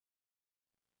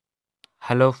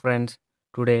Hello friends,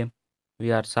 today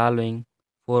we are solving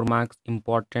 4 marks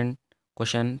important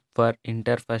question for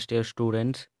inter first year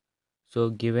students. So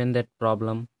given that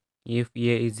problem, if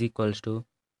A is equals to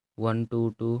 1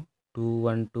 2 2 2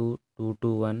 1 2 2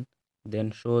 2 1,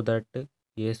 then show that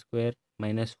A square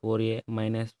minus 4A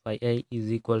minus 5I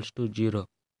is equals to 0.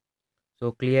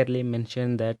 So clearly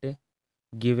mention that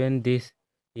given this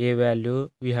A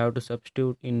value, we have to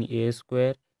substitute in A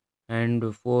square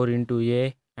and 4 into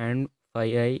A and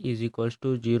 5I is equals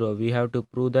to 0. We have to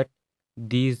prove that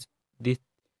these this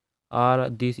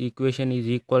this equation is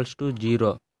equals to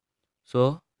 0.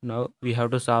 So now we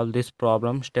have to solve this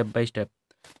problem step by step.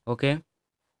 Okay,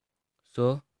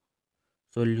 so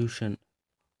solution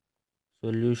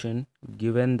solution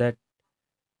given that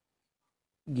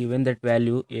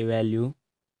value, A value,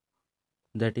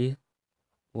 that is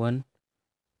 1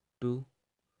 2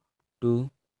 2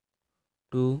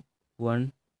 2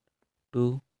 1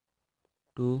 2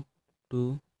 2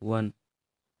 2 1.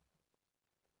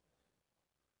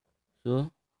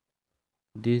 So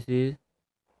this is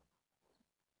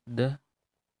the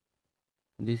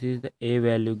A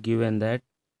value given that.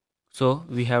 So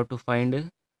we have to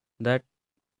that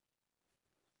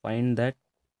find that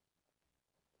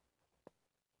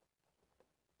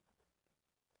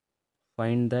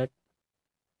find that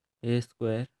A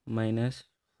square minus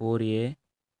 4A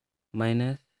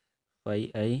minus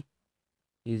 5I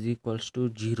is equals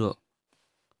to 0.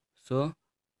 So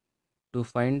to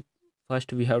find,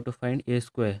 first we have to find A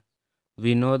square.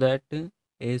 We know that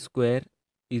A square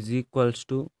is equals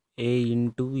to A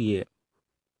into A.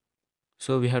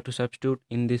 So we have to substitute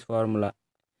in this formula,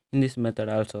 in this method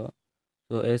also.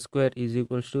 So A square is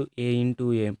equals to A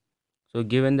into A. So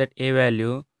given that A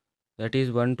value, that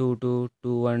is 1 2 2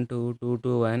 2 1 2 2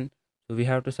 2 1, so we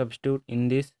have to substitute in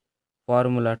this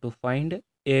formula to find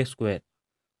A square.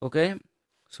 Okay,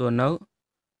 so now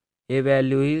A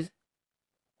value is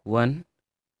 1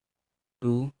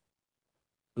 2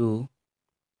 2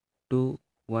 2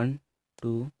 1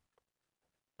 2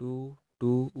 2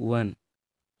 2 1.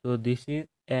 So this is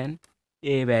an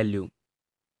A value.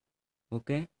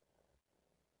 Okay,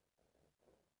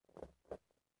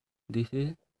 this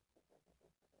is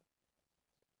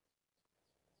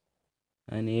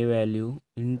an A value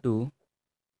into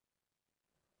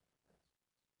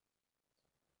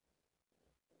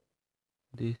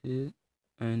this is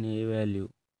an A value,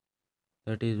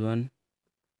 that is 1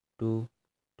 2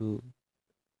 2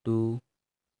 2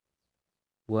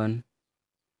 1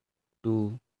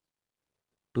 2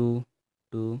 2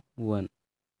 2 1.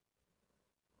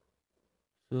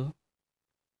 So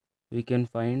we can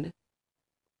find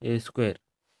A square.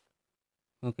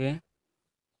 Okay,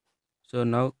 so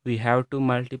now we have to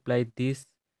multiply this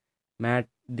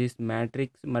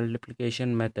matrix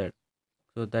multiplication method.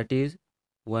 So that is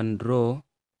one row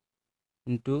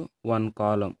into one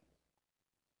column,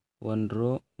 one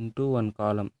row into one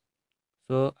column.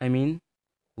 So I mean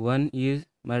 1 is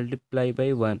multiplied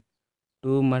by 1,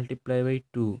 2 multiplied by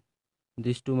 2,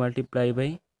 this 2 multiplied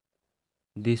by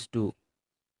this 2.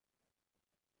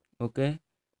 Okay,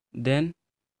 then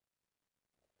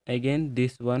again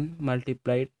this 1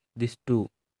 multiplied this 2,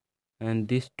 and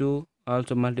this 2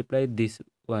 also multiplied this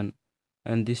 1,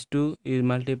 and this 2 is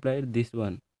multiplied this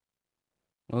 1.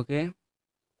 Okay,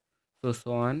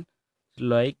 so on,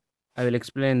 like I will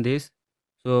explain this.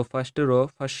 So first row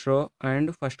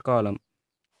and first column,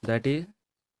 that is,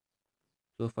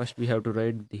 so first we have to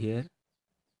write here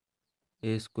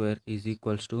A square is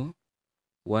equals to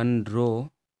one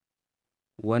row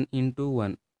 1 into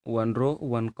 1, one row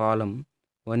one column,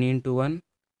 1 into 1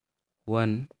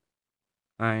 1,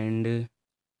 and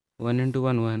 1 into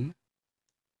 1 1,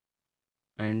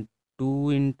 and 2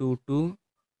 into 2,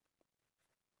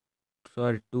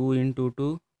 sorry, 2 into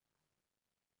 2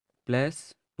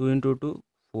 plus 2 into 2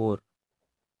 4,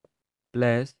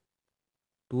 plus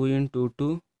 2 into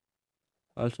 2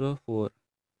 also 4.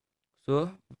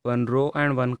 So one row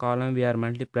and one column we are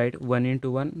multiplied, 1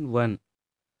 into 1 1,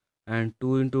 and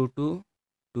 2 into 2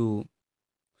 2,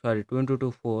 sorry, 2 into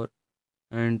 2 4,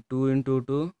 and 2 into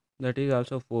 2, that is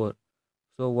also 4.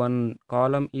 So one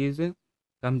column is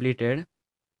completed,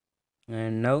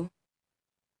 and now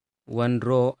one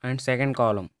row and second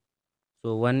column.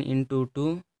 So 1 into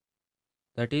 2,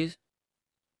 that is,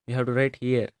 we have to write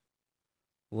here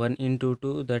 1 into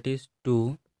 2, that is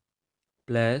 2,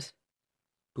 plus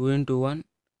 2 into 1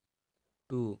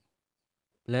 2,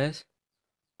 plus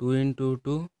 2 into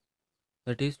 2,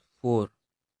 that is 4.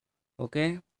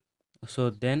 Okay, so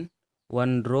then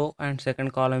one row and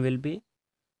second column will be,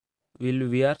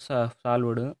 we are solved,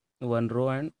 one row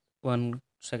and one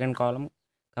second column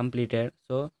completed.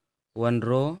 So one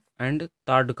row and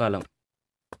third column.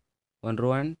 One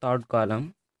row and third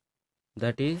column,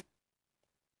 that is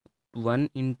 1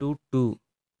 into 2.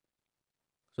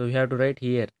 So we have to write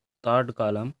here third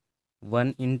column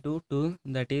 1 into 2,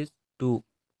 that is 2,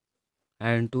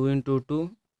 and 2 into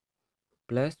 2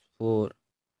 plus 4,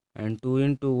 and 2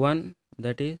 into 1,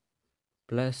 that is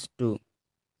plus 2.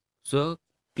 So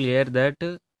clear that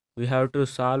we have to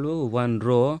solve one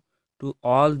row to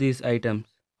all these items,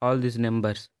 all these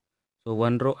numbers. So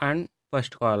one row and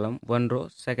first column, one row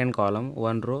second column,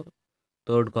 one row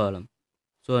third column.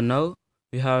 So now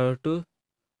we have to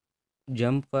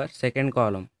jump for second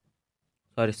column,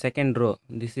 sorry, second row.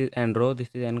 This is n row, this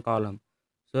is n column.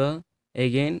 So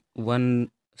again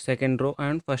one second row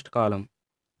and first column,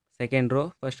 second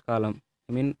row first column,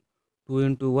 I mean 2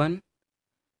 into 1,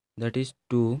 that is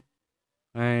 2,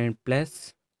 and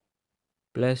plus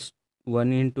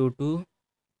 1 into 2,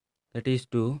 that is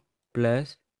 2,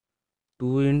 plus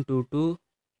 2 into 2,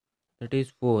 that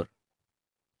is 4.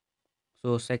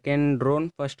 So second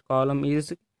row first column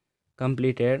is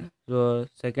completed. So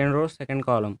second row second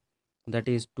column, that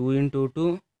is 2 into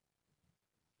 2,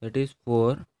 that is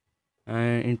 4,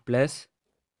 and in plus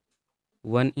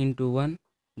 1 into 1,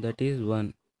 that is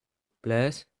 1,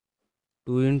 plus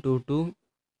 2 into 2,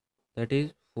 that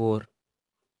is 4,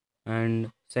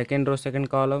 and second row second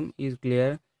column is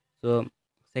clear. So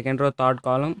second row third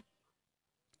column,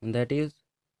 that is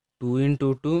 2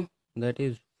 into 2, that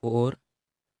is 4,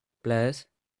 plus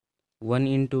 1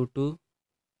 into 2,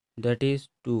 that is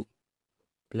 2,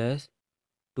 plus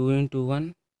 2 into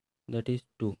 1, that is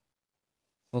 2.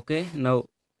 Okay, now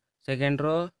second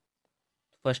row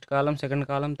first column second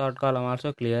column third column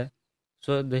also clear.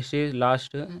 So this is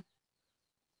last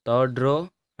third row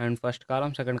and first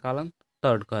column second column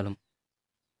third column.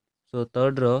 So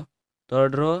third row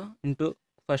into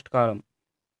first column,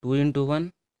 2 into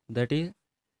 1, that is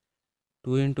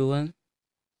 2 into 1,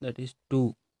 that is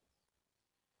 2,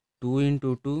 2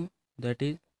 into 2, that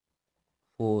is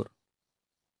 4,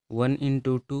 1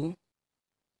 into 2,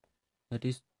 that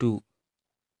is 2.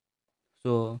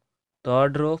 So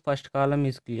third row first column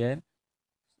is clear,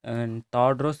 and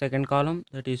third row second column,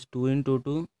 that is 2 into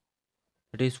 2,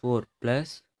 that is 4,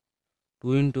 plus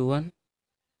 2 into 1,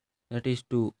 that is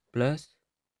 2, plus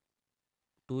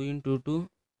 2 into 2,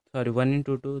 sorry, 1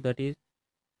 into 2, that is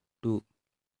 2.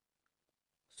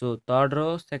 So third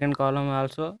row second column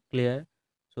also clear.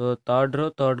 So third row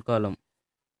third column,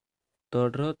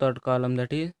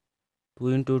 that is 2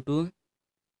 into 2,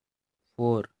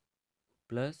 4,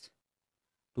 plus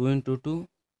 2 into 2,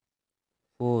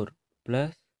 4,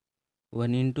 plus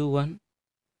 1 into 1,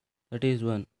 that is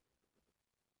 1.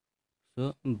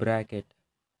 So bracket.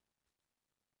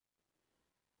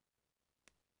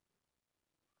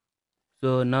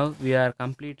 So now we are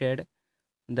completed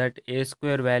that a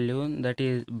square value, that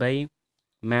is by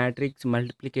matrix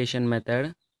multiplication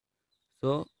method.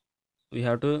 So we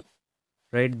have to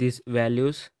write these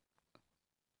values,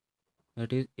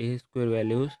 that is a square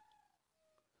values.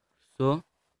 So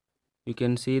you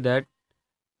can see that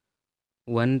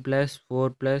 1 plus 4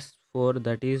 plus 4,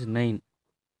 that is 9,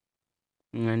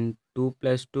 and 2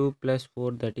 plus 2 plus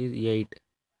 4, that is 8,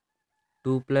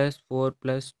 2 plus 4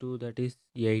 plus 2, that is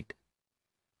 8,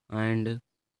 and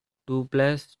 2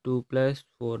 plus 2 plus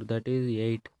 4, that is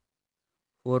 8,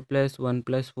 4 plus 1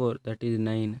 plus 4, that is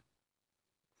 9,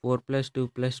 4 plus 2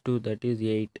 plus 2, that is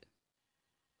 8,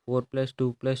 4 plus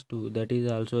 2 plus 2, that is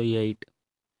also 8,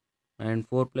 and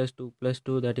 4 plus 2 plus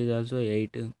 2, that is also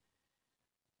 8,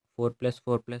 4 plus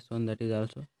 4 plus 1, that is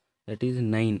also, that is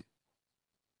 9.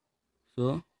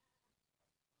 So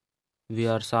we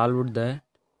are solved the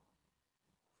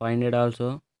find it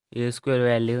also a square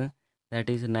value, that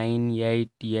is 9 8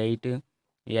 8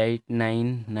 8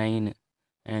 9 9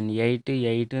 and 8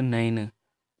 8 9.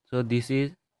 So this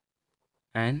is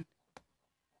an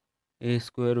a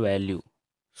square value.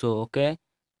 So okay,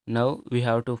 now we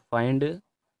have to find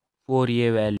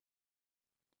 4a value.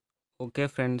 Okay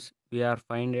friends, we are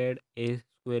finded a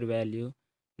square value.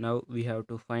 Now we have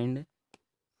to find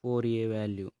 4a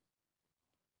value.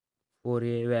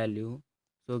 4a value.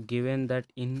 So given that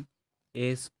in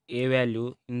a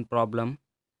value in problem,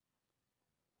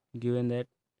 given that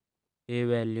a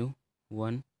value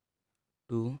 1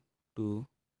 2 2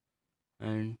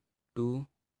 and 2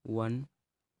 1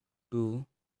 2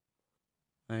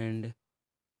 and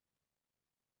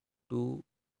 2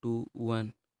 2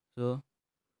 1. So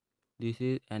this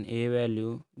is an a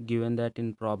value given that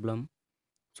in problem.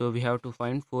 So we have to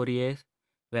find 4a's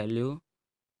value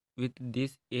with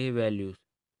these a values.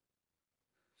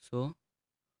 So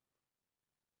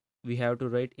we have to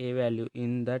write a value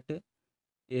in that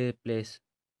a place.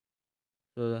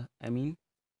 So I mean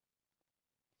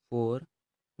 4,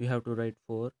 we have to write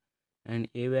 4, and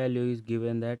A value is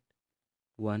given that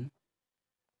 1,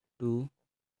 2,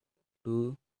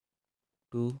 2,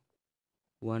 2,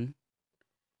 1,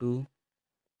 2,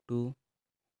 2,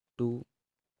 2,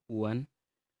 1.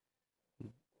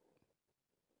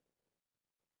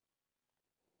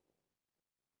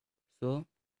 So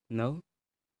now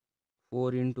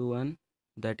 4 into 1,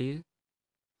 that is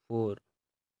 4,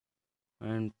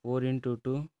 and 4 into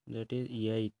 2, that is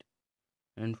 8,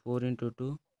 and 4 into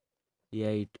 2,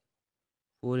 8,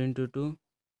 4 into 2,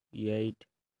 8,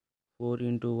 4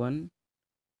 into 1,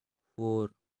 4,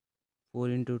 4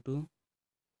 into 2,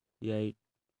 8,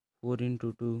 4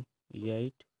 into 2,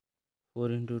 8,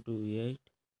 4 into 2, 8,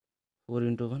 4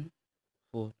 into 1,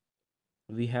 4.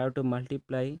 We have to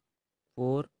multiply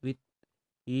 4 with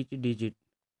each digit,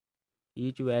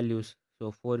 each values.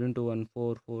 So 4 into 1,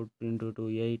 4, 4 into 2,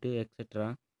 8,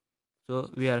 etc. So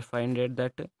we are finding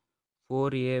that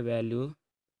 4a value,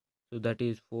 so that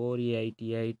is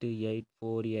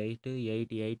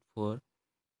 48888488884.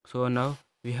 So now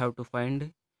we have to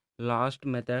find last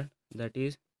method, that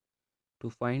is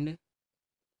to find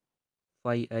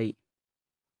 5i.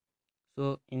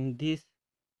 So in this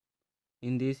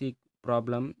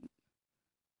problem,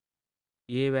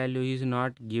 a value is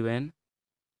not given,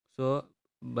 so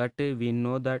but we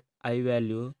know that i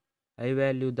value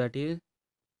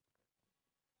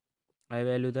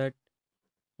that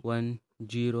 1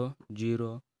 0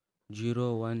 0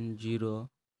 0 1 0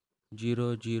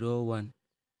 0 0 1.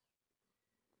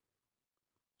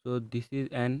 So this is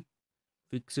an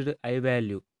fixed I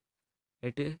value.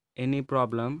 At any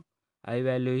problem, I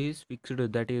value is fixed,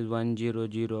 that is 1 0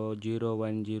 0 0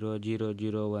 1 0 0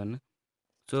 0 1.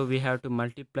 So we have to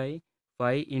multiply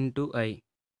 5 into I.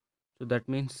 So that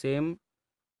means same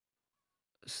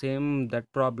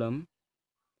that problem,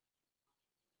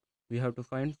 we have to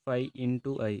find 5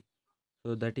 into I.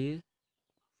 So that is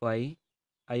 5.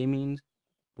 I means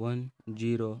 1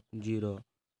 0 0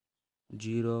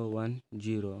 0 1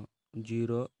 0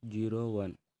 0 0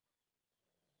 1.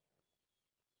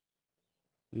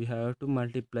 We have to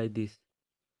multiply this.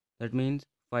 That means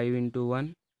 5 into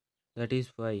 1, that is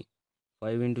 5.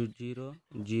 5 into 0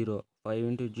 0, 5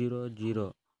 into 0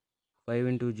 0, 5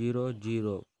 into 0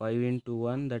 0, 5 into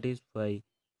 1, that is 5.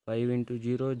 5 into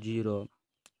 0 0,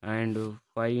 and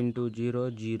 5 into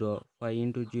 0 0, 5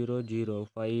 into 0 0,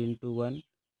 5 into 1,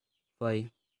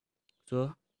 5.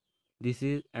 So this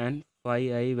is an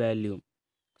 5i value.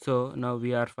 So now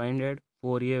we are finding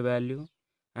 4a value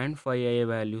and 5i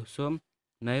value. So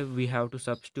now we have to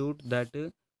substitute that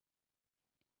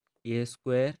a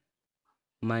square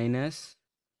minus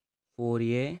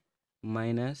 4a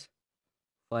minus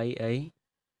 5i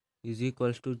is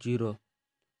equals to 0.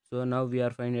 So now we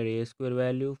are finding a square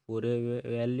value, 4a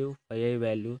value, 5i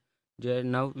value.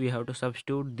 Now we have to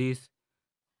substitute these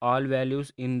all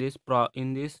values in this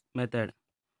method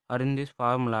or in this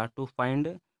formula to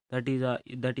find that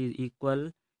is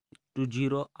equal to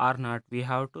 0 or not. We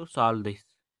have to solve this.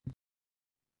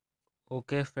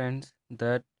 Okay friends,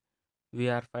 that we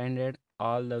are finding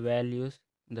all the values,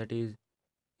 that is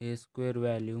a square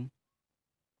value,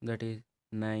 that is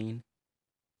 9,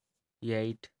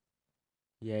 8,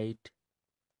 8,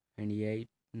 and 8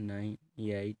 9,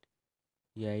 8,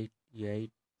 8,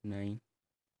 8, 9.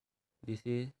 This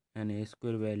is an a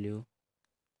square value.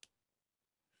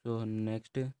 So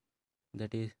next,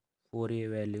 that is 4a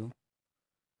value.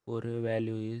 4a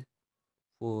value is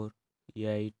 4,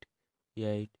 8,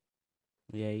 8,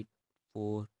 8,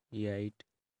 4, 8,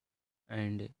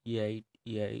 and 8,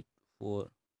 8, 4.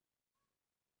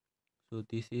 So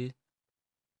this is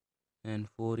an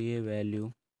 4a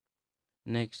value.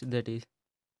 Next, that is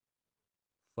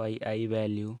 5i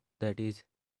value, that is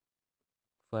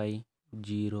 5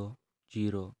 0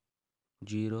 0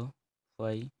 0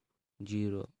 5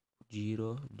 0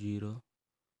 0 0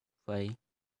 5.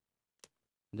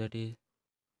 That is,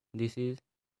 this is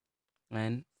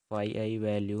an 5i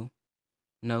value.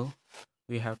 Now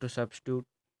we have to substitute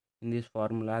in this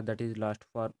formula, that is last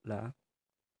formula,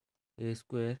 a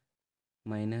square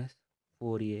minus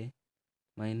 4a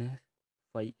minus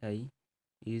 5i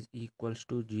is equals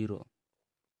to 0.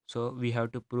 So we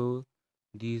have to prove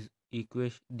this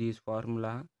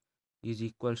formula is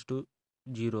equals to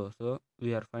 0. So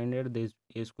we are finding this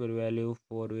a square value,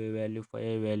 4a value,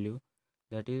 5a value,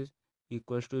 that is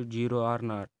equals to 0 or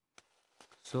not.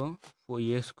 So for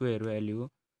a square value,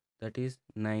 that is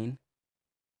 9,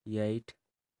 8,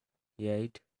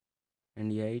 8,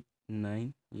 and 8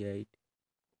 9, 8,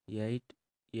 8,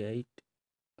 8,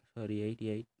 sorry 8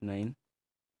 8 9.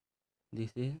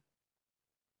 This is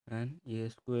an a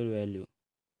square value.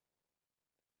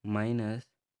 minus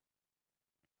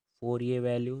 4a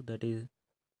value, that is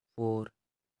 4,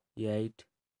 8,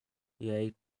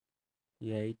 8,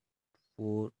 8,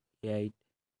 4, 8,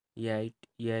 8,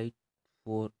 8,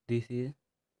 4. This is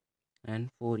and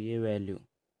 4a value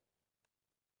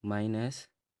minus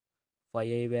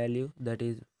 5a value, that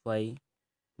is 5,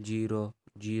 0,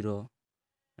 0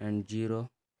 and 0,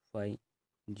 5,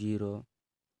 0,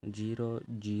 0,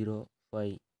 0,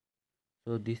 5.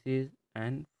 So this is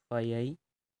and 5i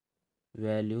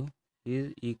value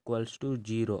is equals to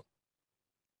 0.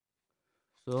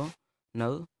 So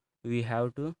now we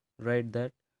have to write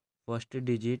that first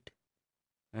digit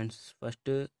and first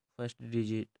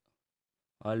digit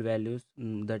all values,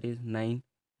 that is 9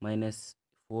 minus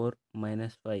 4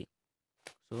 minus 5.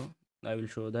 So I will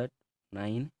show that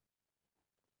 9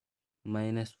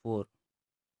 minus 4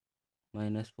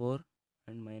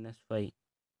 and minus 5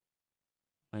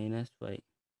 minus 5.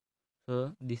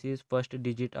 So this is first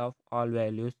digit of all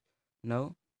values.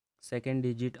 Now second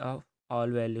digit of all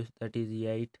values, that is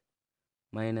 8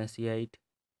 minus 8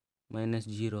 minus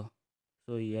 0.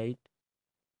 So 8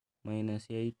 minus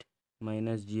 8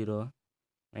 minus 0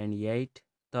 and 8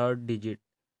 third digit.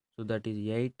 So that is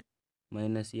 8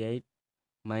 minus 8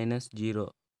 minus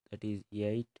 0, that is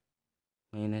 8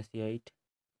 minus 8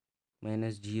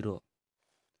 minus 0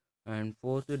 and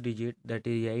fourth digit, that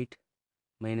is 8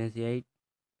 minus 8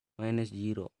 minus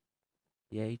 0,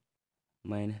 8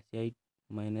 minus 8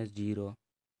 minus 0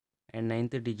 and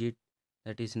ninth digit,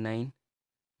 that is 9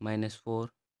 minus 4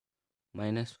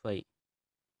 minus 5.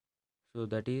 So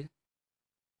that is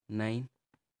 9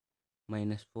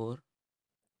 minus 4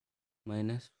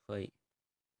 minus 5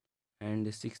 and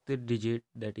the sixth digit,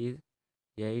 that is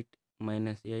 8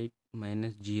 minus 8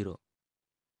 minus 0.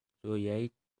 So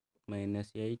 8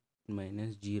 minus 8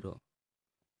 minus 0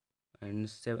 and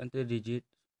seventh digit,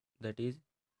 that is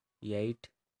 8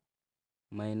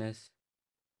 minus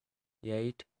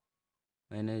 8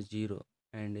 minus 0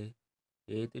 and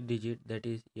eighth digit, that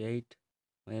is 8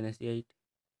 minus 8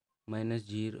 minus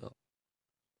 0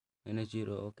 minus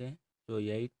 0. Okay, so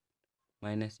 8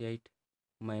 minus 8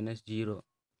 minus 0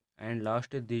 and last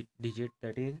digit,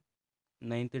 that is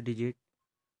ninth digit,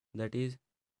 that is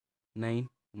 9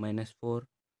 minus 4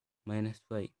 minus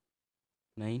 5,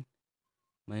 9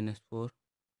 minus 4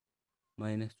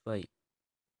 minus 5.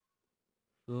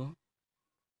 So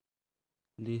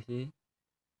this is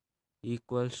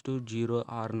equals to 0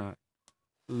 or not.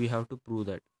 So we have to prove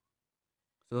that.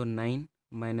 So 9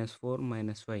 minus 4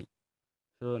 minus 5.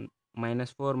 So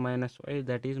minus 4 minus 5,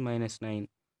 that is minus 9.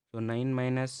 So 9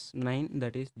 minus 9,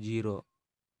 that is 0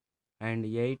 and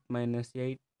 8 minus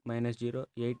 8 minus 0,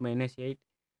 8 minus 8,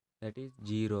 that is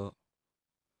 0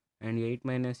 and 8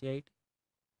 minus 8,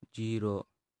 0,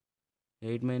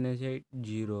 8 minus 8,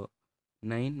 0,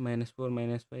 9 minus 4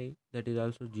 minus 5, that is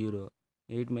also 0,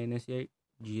 8 minus 8,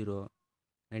 0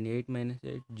 and 8 minus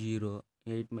 8, 0,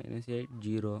 8 minus 8,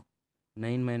 0,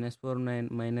 9 minus 4 9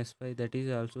 minus 5, that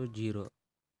is also 0.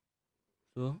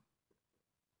 So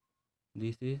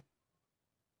this is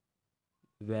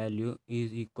value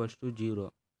is equals to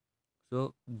 0.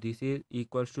 So this is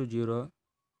equals to 0.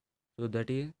 So that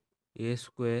is a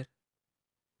square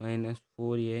minus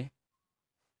 4a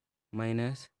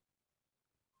minus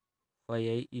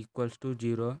 5i equals to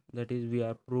 0. That is, we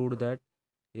have proved that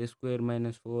a square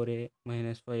minus 4a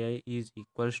minus 5i is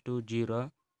equals to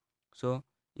 0. So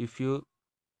if you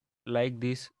like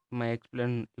this my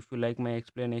if you like my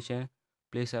explanation,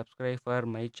 please subscribe for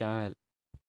my channel.